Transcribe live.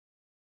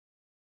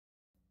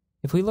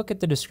If we look at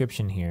the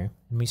description here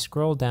and we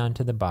scroll down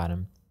to the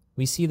bottom,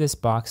 we see this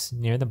box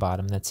near the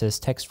bottom that says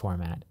text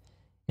format,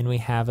 and we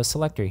have a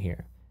selector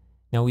here.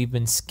 Now we've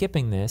been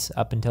skipping this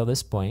up until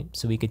this point,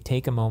 so we could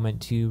take a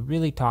moment to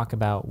really talk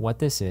about what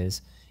this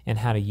is and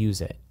how to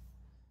use it.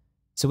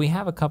 So we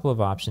have a couple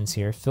of options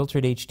here,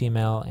 filtered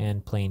HTML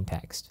and plain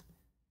text.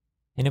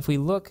 And if we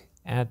look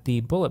at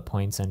the bullet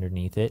points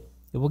underneath it,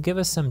 it will give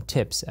us some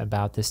tips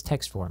about this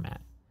text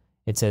format.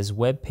 It says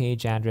web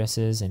page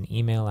addresses and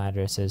email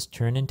addresses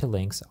turn into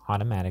links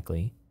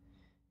automatically.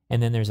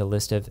 And then there's a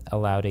list of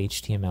allowed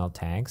HTML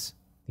tags,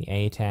 the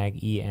A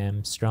tag,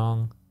 EM,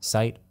 strong,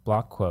 cite,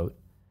 block quote,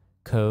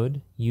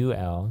 code,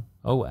 UL,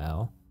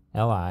 OL,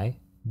 LI,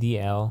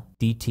 DL,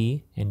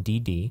 DT, and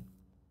DD.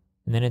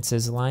 And then it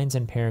says lines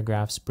and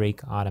paragraphs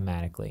break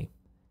automatically.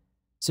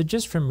 So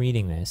just from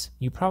reading this,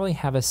 you probably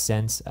have a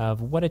sense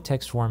of what a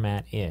text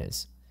format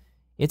is.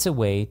 It's a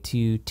way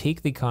to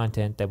take the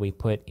content that we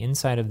put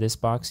inside of this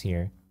box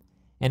here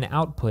and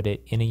output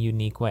it in a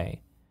unique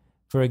way.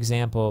 For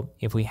example,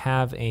 if we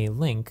have a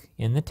link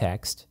in the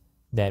text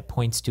that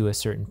points to a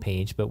certain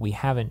page, but we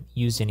haven't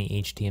used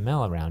any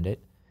HTML around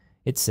it,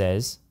 it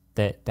says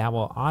that that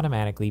will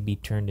automatically be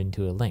turned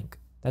into a link.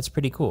 That's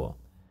pretty cool.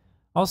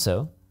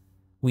 Also,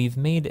 we've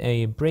made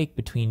a break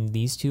between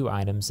these two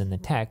items in the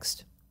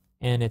text,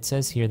 and it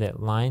says here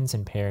that lines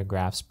and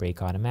paragraphs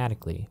break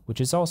automatically,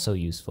 which is also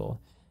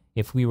useful.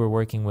 If we were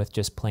working with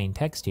just plain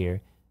text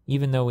here,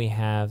 even though we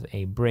have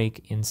a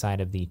break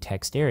inside of the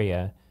text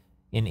area,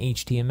 in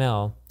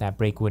HTML, that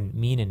break wouldn't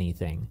mean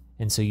anything,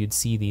 and so you'd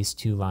see these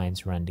two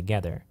lines run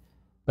together.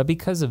 But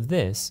because of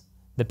this,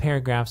 the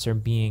paragraphs are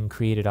being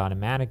created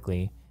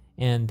automatically,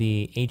 and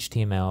the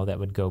HTML that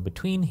would go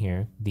between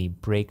here, the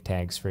break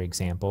tags for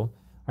example,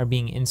 are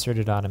being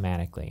inserted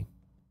automatically.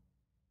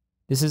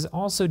 This is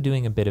also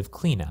doing a bit of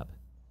cleanup.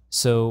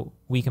 So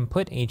we can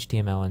put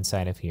HTML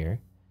inside of here,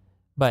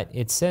 but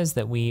it says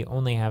that we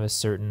only have a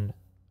certain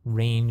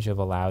range of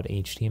allowed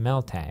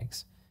HTML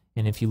tags.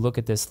 And if you look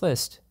at this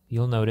list,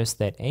 you'll notice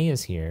that A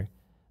is here,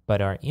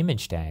 but our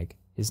image tag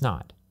is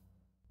not.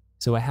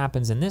 So what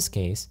happens in this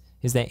case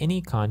is that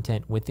any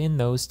content within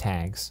those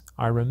tags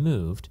are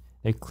removed,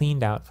 they're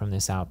cleaned out from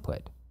this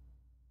output.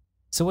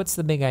 So what's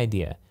the big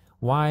idea?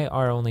 Why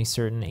are only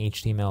certain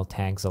HTML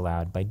tags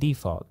allowed by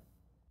default?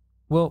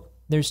 Well,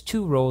 there's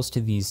two roles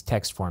to these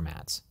text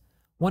formats,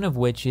 one of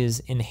which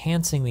is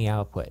enhancing the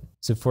output.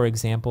 So for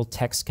example,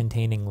 text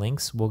containing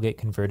links will get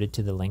converted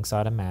to the links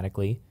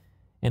automatically,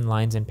 and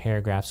lines and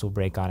paragraphs will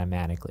break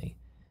automatically.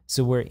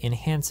 So we're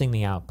enhancing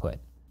the output.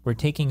 We're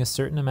taking a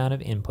certain amount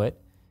of input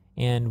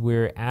and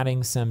we're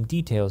adding some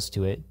details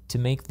to it to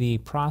make the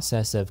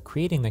process of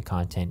creating the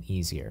content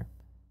easier.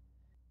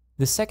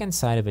 The second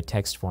side of a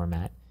text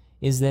format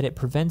is that it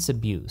prevents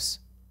abuse.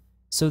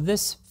 So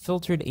this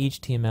filtered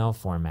HTML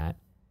format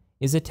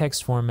is a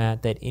text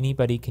format that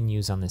anybody can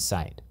use on the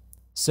site.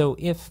 So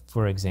if,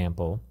 for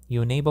example,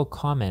 you enable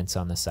comments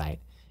on the site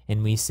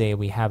and we say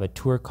we have a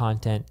tour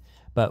content,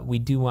 but we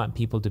do want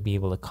people to be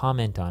able to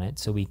comment on it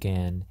so we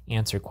can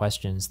answer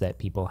questions that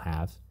people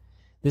have,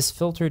 this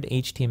filtered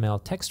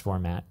HTML text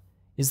format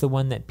is the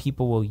one that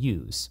people will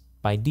use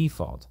by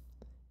default.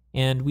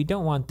 And we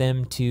don't want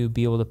them to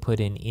be able to put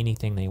in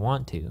anything they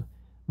want to.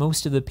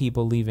 Most of the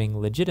people leaving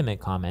legitimate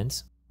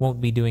comments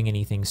won't be doing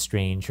anything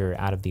strange or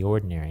out of the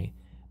ordinary,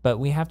 but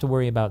we have to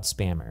worry about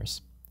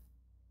spammers.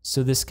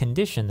 So this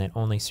condition that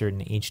only certain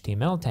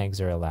HTML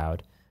tags are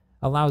allowed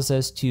allows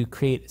us to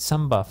create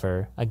some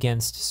buffer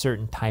against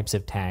certain types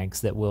of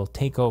tags that will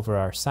take over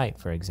our site,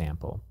 for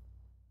example.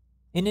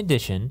 In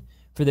addition,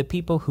 for the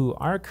people who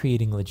are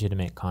creating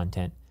legitimate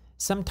content,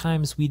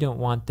 sometimes we don't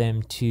want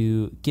them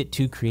to get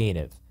too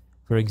creative.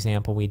 For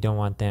example, we don't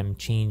want them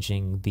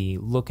changing the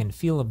look and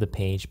feel of the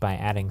page by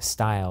adding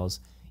styles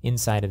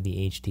inside of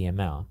the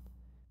HTML.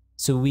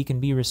 So we can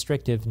be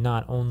restrictive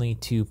not only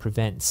to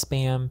prevent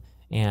spam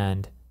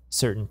and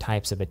certain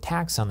types of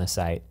attacks on the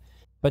site,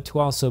 but to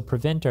also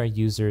prevent our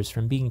users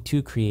from being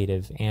too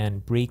creative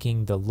and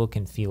breaking the look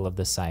and feel of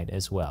the site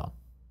as well.